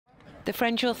The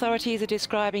French authorities are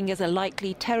describing as a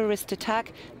likely terrorist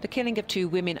attack the killing of 2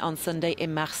 women on Sunday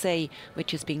in Marseille,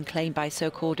 which has been claimed by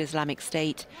so-called Islamic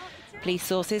State. Police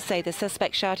sources say the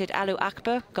suspect shouted Allahu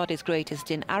Akbar, God is greatest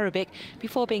in Arabic,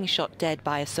 before being shot dead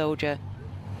by a soldier.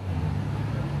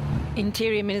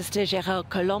 Interior Minister Gérard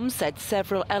Collomb said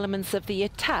several elements of the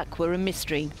attack were a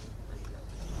mystery.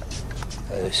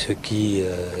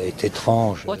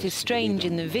 What is strange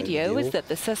in the video is that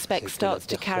the suspect starts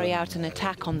to carry out an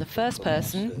attack on the first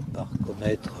person.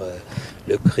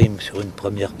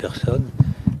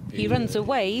 He runs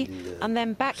away and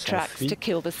then backtracks to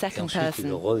kill the second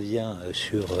person.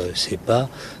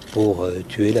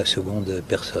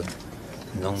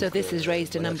 So this has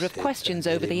raised a number of questions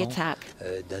over the attack.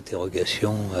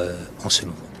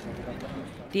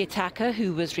 The attacker,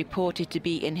 who was reported to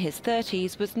be in his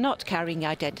 30s, was not carrying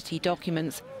identity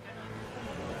documents.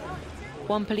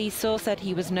 One police source said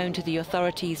he was known to the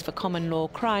authorities for common law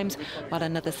crimes, while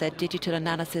another said digital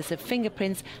analysis of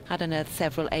fingerprints had unearthed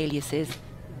several aliases.